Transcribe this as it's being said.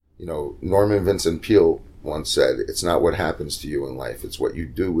Norman Vincent Peale once said, "It's not what happens to you in life, it's what you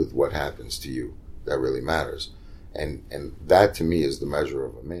do with what happens to you that really matters." And that, to me, is the measure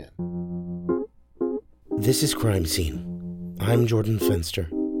of a man. This is Crime Scene. I'm Jordan Fenster.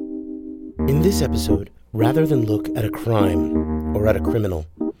 In this episode, rather than look at a crime or at a criminal,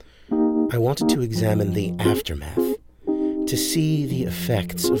 I wanted to examine the aftermath, to see the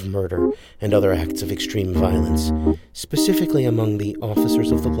effects of murder and other acts of extreme violence, specifically among the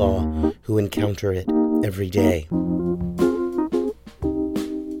officers of the law who encounter it every day.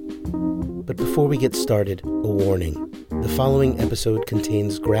 But before we get started, a warning. The following episode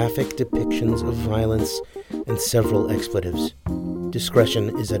contains graphic depictions of violence and several expletives.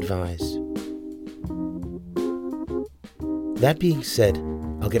 Discretion is advised. That being said,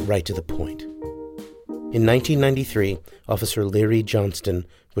 I'll get right to the point. In 1993, Officer Larry Johnston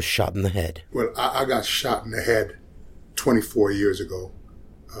was shot in the head. Well, I got shot in the head 24 years ago,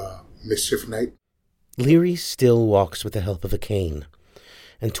 mischief night. Leary still walks with the help of a cane,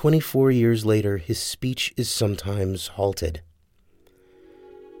 and 24 years later, his speech is sometimes halted.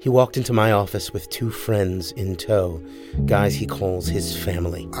 He walked into my office with two friends in tow, guys he calls his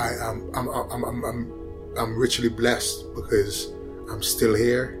family. I'm richly blessed because I'm still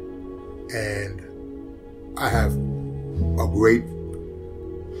here, and I have a great,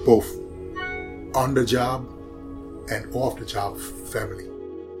 both on the job and off the job family.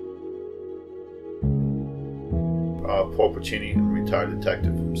 Paul Pacini, I'm a retired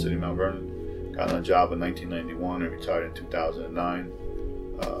detective from City of Mount Vernon. Got on a job in 1991 and retired in 2009.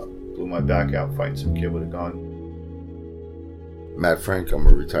 Blew my back out fighting some kid with a gun. Matt Frank, I'm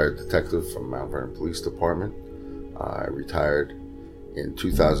a retired detective from Mount Vernon Police Department. I retired in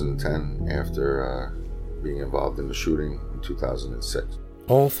 2010 after being involved in the shooting in 2006.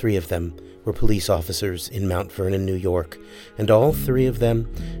 All three of them were police officers in Mount Vernon, New York, and all three of them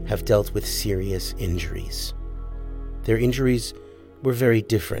have dealt with serious injuries. Their injuries were very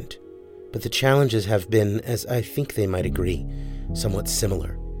different, but the challenges have been, as I think they might agree, somewhat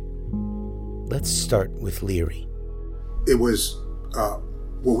similar. Let's start with Leary. It was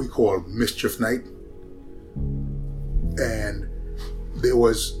what we call mischief night, and there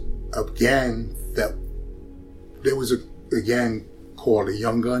was a gang called the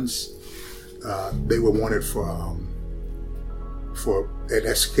Young Guns. They were wanted for an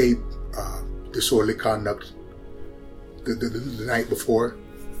escape, disorderly conduct. The night before,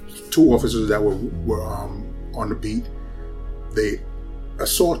 two officers that were on the beat, they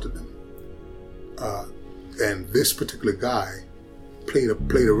assaulted them, and this particular guy played a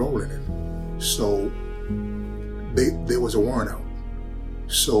role in it. So there was a warrant out.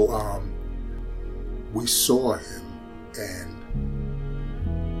 So we saw him, and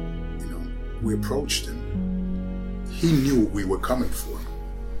we approached him. He knew we were coming for him.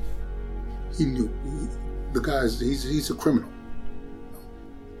 He knew. The guy's, he's a criminal.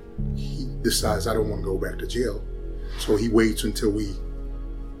 He decides, I don't want to go back to jail. So he waits until we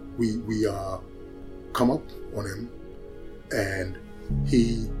come up on him, and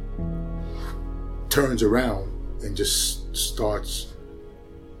he turns around and just starts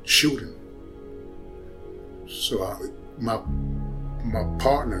shooting. So my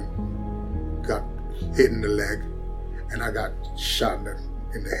partner got hit in the leg, and I got shot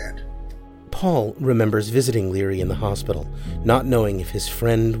in the head. Paul remembers visiting Leary in the hospital, not knowing if his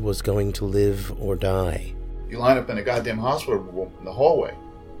friend was going to live or die. You line up in a goddamn hospital room in the hallway,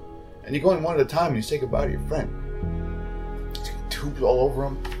 and you go in one at a time and you say goodbye to your friend. He's got tubes all over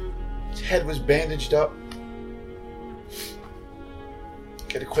him. His head was bandaged up.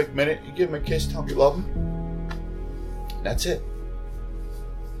 Get a quick minute, you give him a kiss, tell him you love him. And that's it.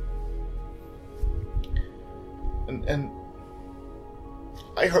 And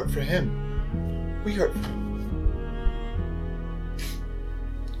I hurt for him. We hurt for him.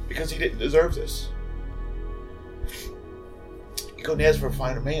 Because he didn't deserve this. He couldn't ask for a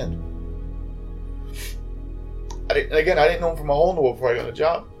finer man. I didn't know him from a hole in the wall before I got a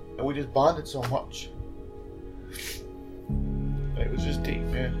job. And we just bonded so much. And it was just deep,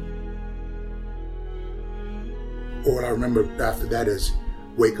 man. What I remember after that is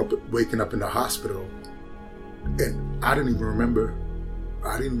waking up in the hospital, and I didn't even remember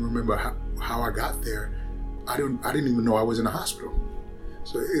how I got there. I didn't even know I was in the hospital.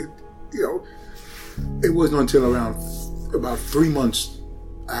 So it wasn't until around about 3 months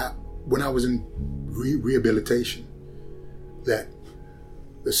when I was in rehabilitation that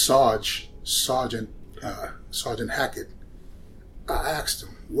the Sergeant Hackett, I asked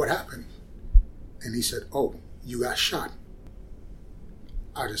him what happened, and he said, "Oh, you got shot."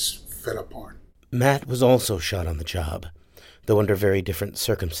 I just fell apart. Matt was also shot on the job, though under very different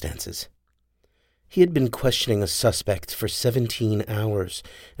circumstances. He had been questioning a suspect for 17 hours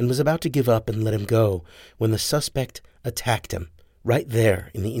and was about to give up and let him go when the suspect attacked him right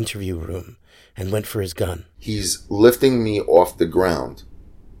there in the interview room and went for his gun. He's lifting me off the ground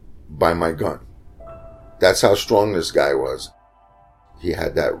by my gun. That's how strong this guy was. He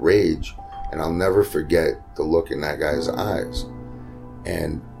had that rage, and I'll never forget the look in that guy's eyes.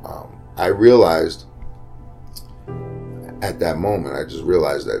 And I realized at that moment, I just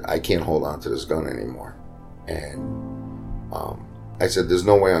realized that I can't hold on to this gun anymore. And I said, there's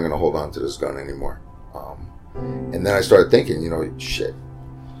no way I'm going to hold on to this gun anymore. And then I started thinking, shit.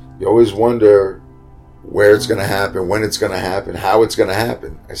 You always wonder where it's going to happen, when it's going to happen, how it's going to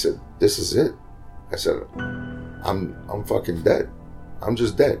happen. I said, this is it. I said, I'm fucking dead. I'm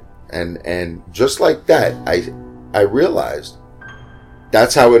just dead. And just like that, I realized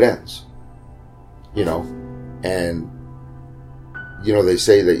that's how it ends. And they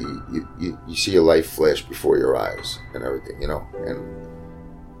say that you see your life flash before your eyes and everything, and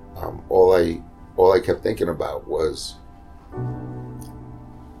all I kept thinking about was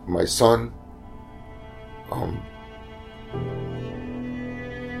my son.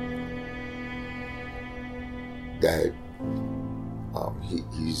 That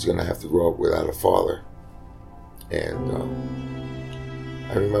he's gonna have to grow up without a father, and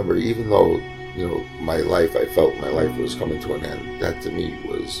I remember, even though I felt my life was coming to an end, that to me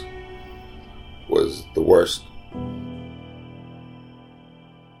was the worst.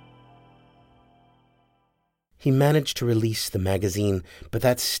 He managed to release the magazine, but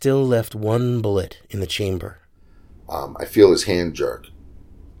that still left one bullet in the chamber. I feel his hand jerk,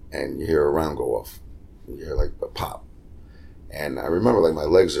 and you hear a round go off. You hear like a pop. And I remember my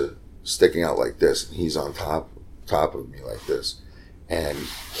legs are sticking out like this, and he's on top of me like this. And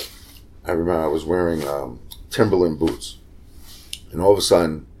I remember I was wearing Timberland boots. And all of a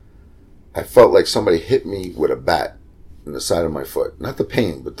sudden, I felt like somebody hit me with a bat in the side of my foot. Not the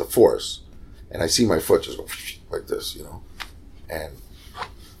pain, but the force. And I see my foot just go like this, And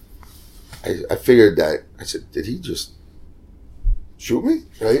I figured that, I said, did he just shoot me?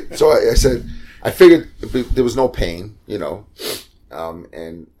 Right? So I said, I figured there was no pain,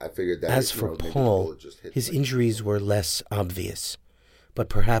 and I figured that... As for Paul, his injuries were less obvious, but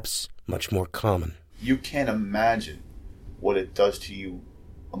perhaps much more common. You can't imagine what it does to you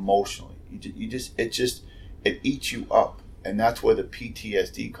emotionally. It eats you up. And that's where the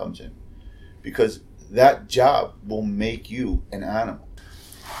PTSD comes in. Because that job will make you an animal.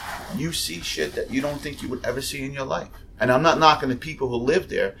 You see shit that you don't think you would ever see in your life. And I'm not knocking the people who live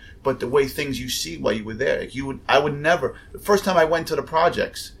there, but the way things you see while you were there. I would never. The first time I went to the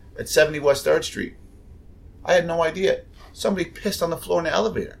projects at 70 West 3rd Street, I had no idea. Somebody pissed on the floor in the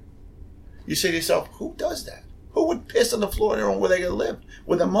elevator. You say to yourself, who does that? Who would piss on the floor in their own where they live,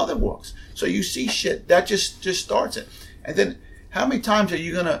 where their mother walks? So you see shit, that just starts it. And then how many times are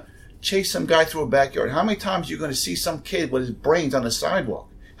you going to chase some guy through a backyard? How many times are you going to see some kid with his brains on the sidewalk?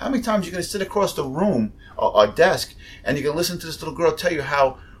 How many times are you going to sit across the room or desk and you can listen to this little girl tell you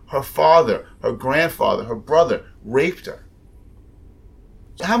how her father, her grandfather, her brother raped her?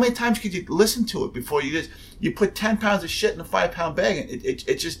 How many times could you listen to it before you put 10 pounds of shit in a 5-pound bag and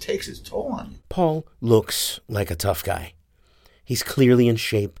it just takes its toll on you? Paul looks like a tough guy. He's clearly in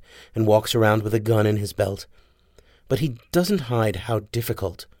shape and walks around with a gun in his belt. But he doesn't hide how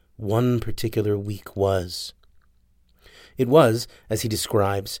difficult one particular week was. It was, as he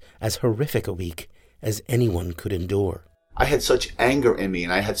describes, as horrific a week as anyone could endure. I had such anger in me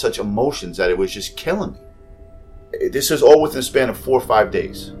and I had such emotions that it was just killing me. This is all within a span of 4 or 5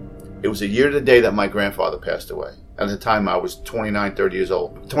 days. It was a year to the day that my grandfather passed away. At the time, I was 29 years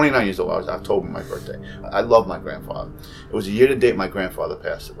old. I was October, my birthday. I love my grandfather. It was a year to date my grandfather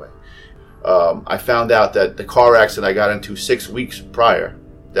passed away. I found out that the car accident I got into 6 weeks prior,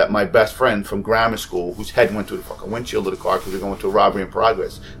 that my best friend from grammar school, whose head went through the fucking windshield of the car because we were going to a robbery in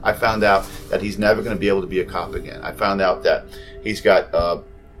progress, I found out that he's never going to be able to be a cop again. I found out that he's got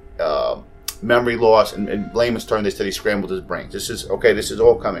memory loss, and in layman's terms, they said he scrambled his brains. This is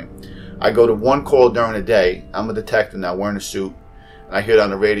all coming. I go to one call during the day. I'm a detective now, wearing a suit, and I hear it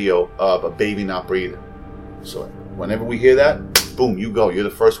on the radio of a baby not breathing. So whenever we hear that, boom, you go. You're the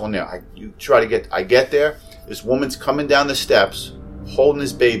first one there. I get there. This woman's coming down the steps, holding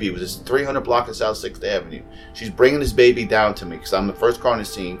this baby. It was this 300 block of South 6th Avenue. She's bringing this baby down to me because I'm the first car on the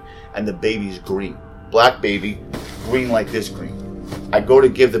scene, and the baby's green. Black baby, green like this green. I go to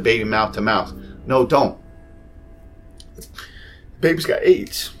give the baby mouth to mouth. No, don't. The baby's got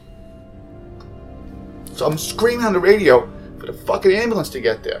AIDS. So I'm screaming on the radio for the fucking ambulance to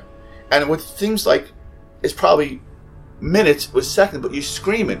get there. And with things like, it's probably minutes, it was seconds, but you're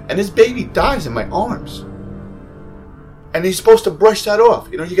screaming. And this baby dies in my arms. And he's supposed to brush that off.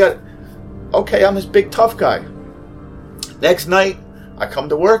 You know, you got, okay, I'm this big tough guy. Next night, I come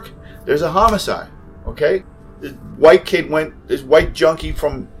to work, there's a homicide, okay? This white kid this white junkie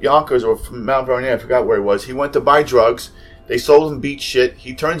from Yonkers or from Mount Vernon, I forgot where he was. He went to buy drugs. They sold him beat shit.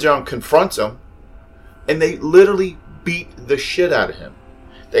 He turns around, confronts them, and they literally beat the shit out of him.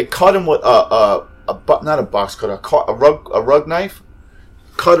 They cut him with not a box cutter, a rug knife.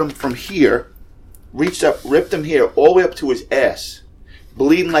 Cut him from here, reached up, ripped him here all the way up to his ass,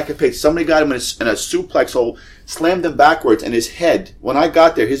 bleeding like a pig. Somebody got him in a suplex hole, slammed him backwards, and his head. When I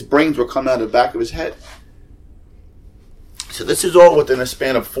got there, his brains were coming out of the back of his head. So this is all within a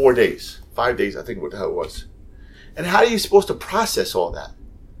span of 4 days, 5 days, I think what the hell it was. And how are you supposed to process all that?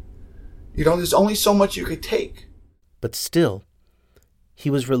 You know, there's only so much you could take. But still, he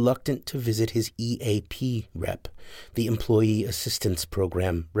was reluctant to visit his EAP rep, the Employee Assistance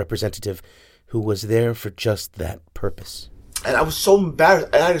Program representative, who was there for just that purpose. And I was so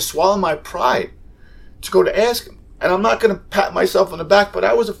embarrassed. I had to swallow my pride to go to ask him. And I'm not going to pat myself on the back, but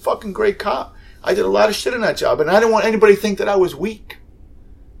I was a fucking great cop. I did a lot of shit in that job, and I didn't want anybody to think that I was weak.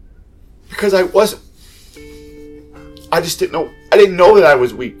 Because I wasn't. I just didn't know. I didn't know that I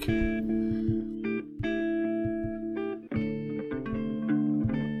was weak.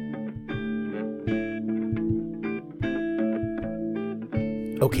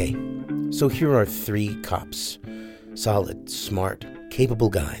 Okay, so here are 3 cops. Solid, smart, capable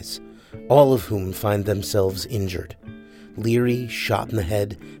guys, all of whom find themselves injured. Leary shot in the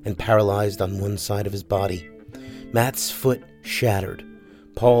head and paralyzed on one side of his body. Matt's foot shattered.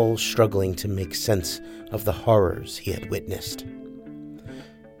 Paul struggling to make sense of the horrors he had witnessed.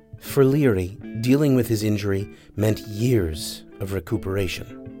 For Leary, dealing with his injury meant years of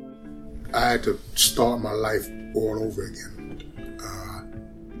recuperation. I had to start my life all over again.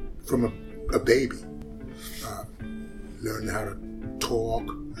 From a baby. Learning how to talk,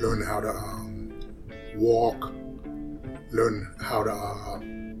 learning how to walk, learn how to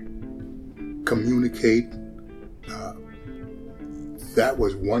communicate. That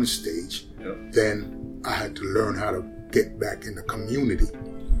was one stage. Yep. Then I had to learn how to get back in the community.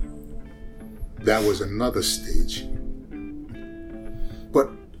 That was another stage. But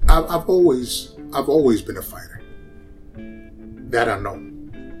I've always been a fighter. That I know.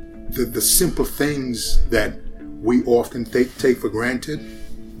 The simple things that we often take for granted.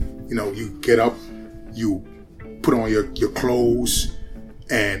 You know, you get up, you put on your clothes,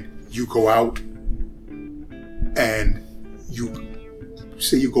 and you go out, and you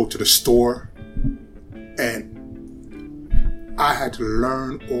say you go to the store, and I had to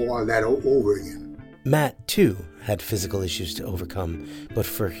learn all that over again. Matt, too, had physical issues to overcome, but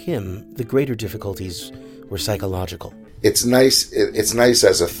for him, the greater difficulties were psychological. It's nice. It's nice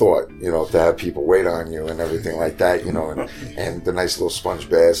as a thought, you know, to have people wait on you and everything like that, you know, and the nice little sponge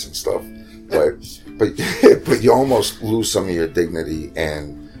baths and stuff. But you almost lose some of your dignity,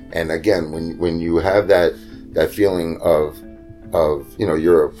 and again, when you have that feeling of you know,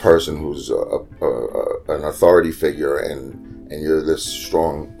 you're a person who's an authority figure, and you're this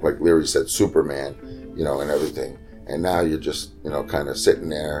strong, like Leary said, Superman, you know, and everything, and now you're just, you know, kind of sitting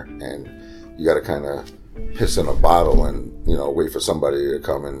there, and you got to kind of piss in a bottle and, you know, wait for somebody to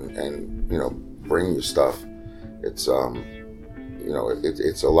come and you know, bring you stuff. It's you know,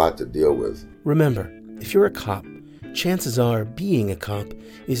 it's a lot to deal with. Remember, if you're a cop, chances are being a cop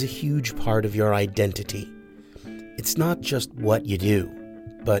is a huge part of your identity. It's not just what you do,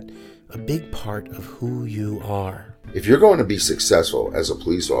 but a big part of who you are. If you're going to be successful as a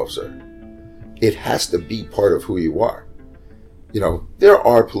police officer, it has to be part of who you are. You know, there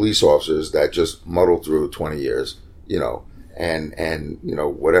are police officers that just muddle through 20 years, you know, and you know,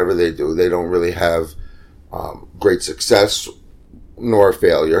 whatever they do, they don't really have great success nor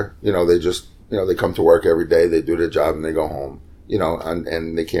failure. You know, they just, you know, they come to work every day, they do their job, and they go home, you know,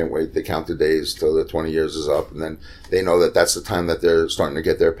 and they can't wait. They count the days till the 20 years is up, and then they know that that's the time that they're starting to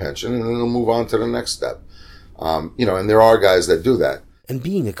get their pension, and then they'll move on to the next step. You know, and there are guys that do that. And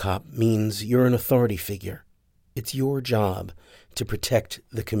being a cop means you're an authority figure. It's your job to protect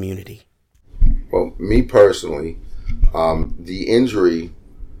the community. Well, me personally, the injury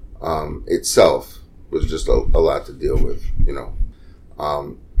itself was just a lot to deal with, you know.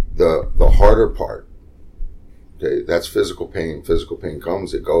 The harder part, okay, that's physical pain. Physical pain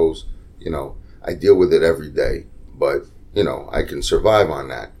comes, it goes, you know. I deal with it every day, but, you know, I can survive on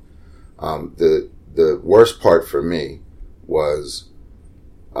that. The worst part for me was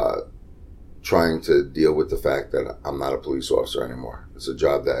trying to deal with the fact that I'm not a police officer anymore. It's a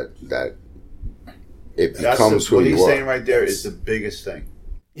job that it becomes who what you he's are. saying right there is the biggest thing.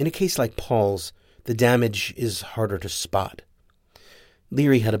 In a case like Paul's, the damage is harder to spot.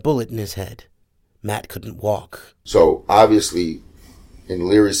 Leary had a bullet in his head. Matt couldn't walk. So obviously, in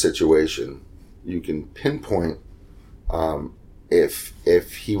Leary's situation, you can pinpoint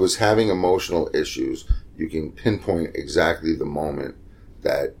if he was having emotional issues, you can pinpoint exactly the moment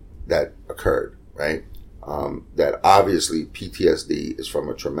that occurred, right? That obviously PTSD is from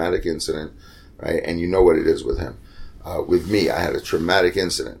a traumatic incident, right? And you know what it is with him. With me, I had a traumatic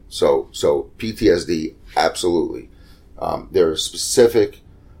incident. So PTSD, absolutely. There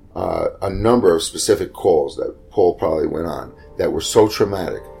are a number of specific calls that Paul probably went on that were so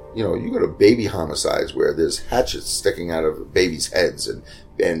traumatic. You know, you go to baby homicides where there's hatchets sticking out of babies' heads and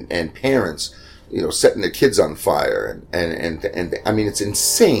parents, you know, setting their kids on fire. And I mean, it's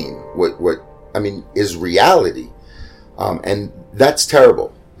insane what I mean, is reality. And that's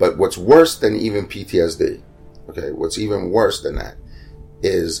terrible. But what's worse than even PTSD, okay, what's even worse than that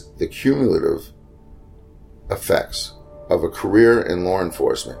is the cumulative effects of a career in law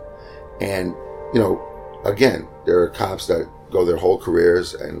enforcement. And, you know, again, there are cops that go their whole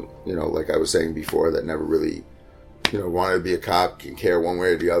careers and, you know, like I was saying before, that never really, you know, wanted to be a cop, can care one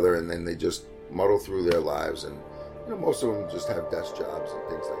way or the other, and then they just muddle through their lives. And, you know, most of them just have desk jobs and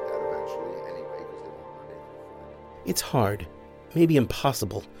things like that eventually anyway, because they want Monday through Friday. It's hard, maybe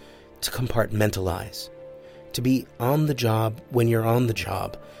impossible, to compartmentalize. To be on the job when you're on the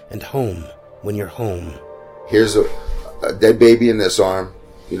job, and home when you're home. Here's a dead baby in this arm,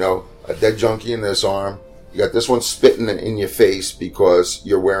 you know, a dead junkie in this arm. You got this one spitting in your face because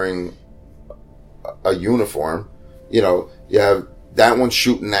you're wearing a uniform. You know, you have that one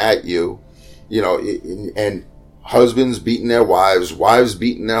shooting at you, you know, and husbands beating their wives, wives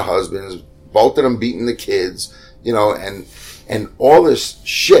beating their husbands, both of them beating the kids, you know, and all this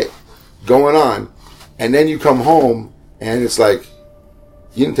shit going on. And then you come home and it's like,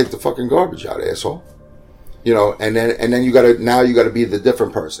 you didn't take the fucking garbage out, asshole. You know, and then you gotta be the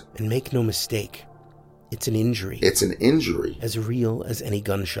different person. And make no mistake, it's an injury. It's an injury. As real as any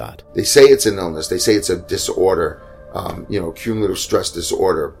gunshot. They say it's an illness. They say it's a disorder, you know, cumulative stress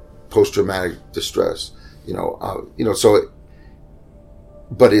disorder, post-traumatic distress,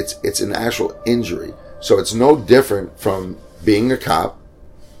 but it's an actual injury. So it's no different from being a cop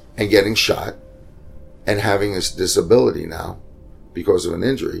and getting shot and having this disability now because of an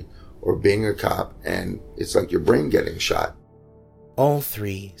injury, or being a cop and it's like your brain getting shot. All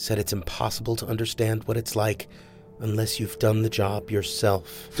three said it's impossible to understand what it's like unless you've done the job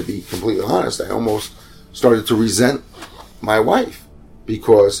yourself. To be completely honest, I almost started to resent my wife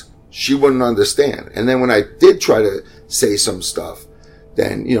because she wouldn't understand. And then when I did try to say some stuff,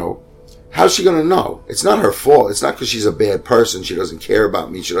 then, you know, how's she going to know? It's not her fault. It's not because she's a bad person. She doesn't care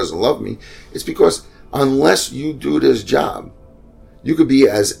about me. She doesn't love me. It's because unless you do this job, you could be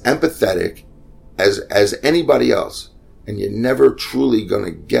as empathetic as anybody else, and you're never truly going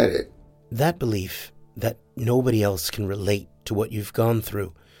to get it. That belief that nobody else can relate to what you've gone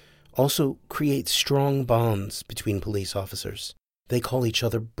through also creates strong bonds between police officers. They call each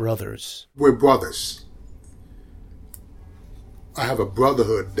other brothers. We're brothers. I have a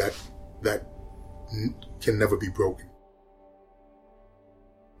brotherhood that can never be broken.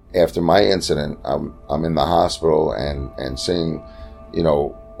 After my incident, I'm in the hospital and seeing, you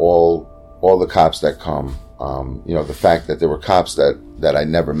know, all the cops that come, you know, the fact that there were cops that I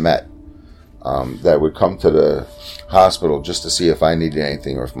never met, that would come to the hospital just to see if I needed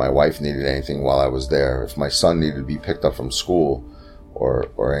anything or if my wife needed anything while I was there, if my son needed to be picked up from school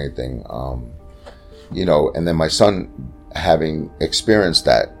or anything, you know, and then my son having experienced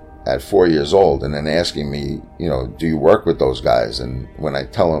that at 4 years old and then asking me, you know, do you work with those guys? And when I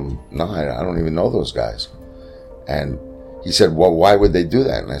tell him, no, I don't even know those guys. And he said, well, why would they do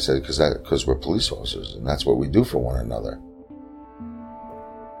that? And I said, because we're police officers and that's what we do for one another.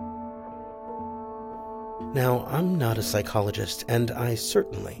 Now, I'm not a psychologist, and I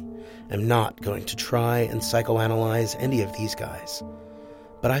certainly am not going to try and psychoanalyze any of these guys.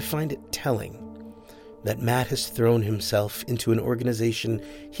 But I find it telling that Matt has thrown himself into an organization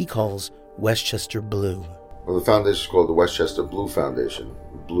he calls Westchester Blue. Well, the foundation is called the Westchester Blue Foundation.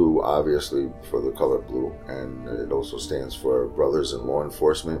 Blue, obviously, for the color blue, and it also stands for Brothers in Law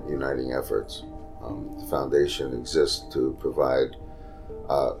Enforcement Uniting Efforts. The foundation exists to provide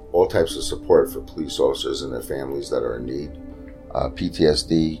all types of support for police officers and their families that are in need.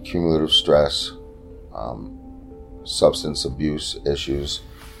 PTSD, cumulative stress, substance abuse issues,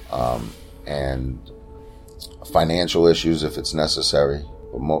 and financial issues if it's necessary.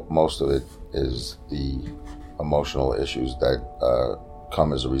 But most of it is the emotional issues that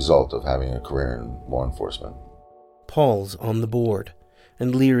come as a result of having a career in law enforcement. Paul's on the board,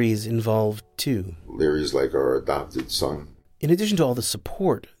 and Leary's involved too. Leary's like our adopted son. In addition to all the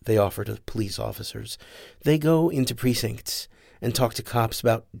support they offer to police officers, they go into precincts and talk to cops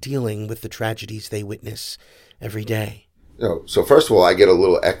about dealing with the tragedies they witness every day. So first of all, I get a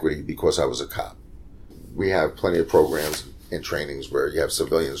little equity because I was a cop. We have plenty of programs and trainings where you have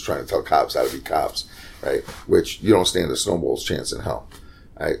civilians trying to tell cops how to be cops, right? Which you don't stand a snowball's chance in hell.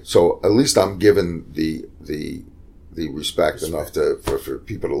 Right? So at least I'm given the respect enough for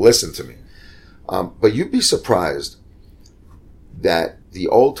people to listen to me. But you'd be surprised that the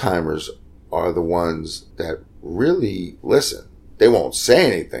old timers are the ones that really listen. They won't say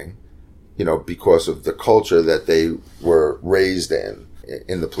anything, because of the culture that they were raised in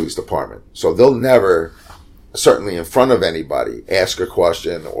the police department. So they'll never, certainly in front of anybody, ask a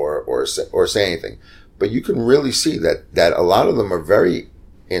question or say anything. But you can really see that a lot of them are very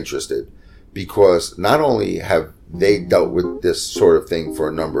interested, because not only have they dealt with this sort of thing for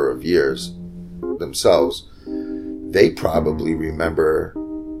a number of years themselves, they probably remember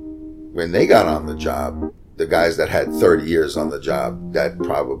when they got on the job, the guys that had 30 years on the job that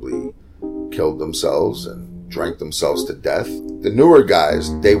probably killed themselves and drank themselves to death. The newer guys,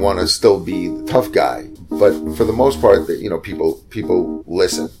 they want to still be the tough guy. But for the most part, people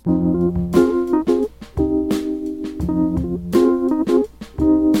listen.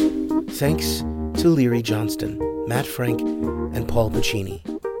 Thanks to Leary Johnston, Matt Frank, and Paul Pacini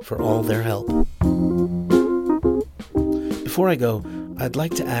for all their help. Before I go, I'd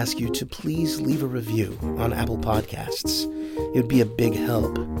like to ask you to please leave a review on Apple Podcasts. It would be a big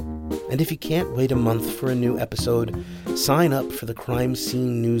help. And if you can't wait a month for a new episode, sign up for the Crime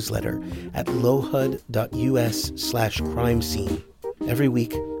Scene newsletter at lohud.us/crimescene. Every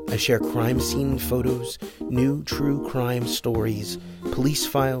week, I share crime scene photos, new true crime stories, police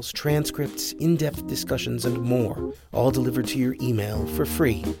files, transcripts, in-depth discussions, and more, all delivered to your email for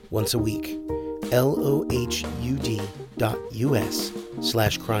free once a week.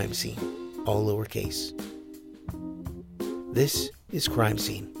 lohud.us/crimescene, all lowercase. This is Crime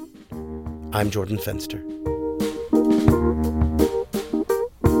Scene. I'm Jordan Fenster.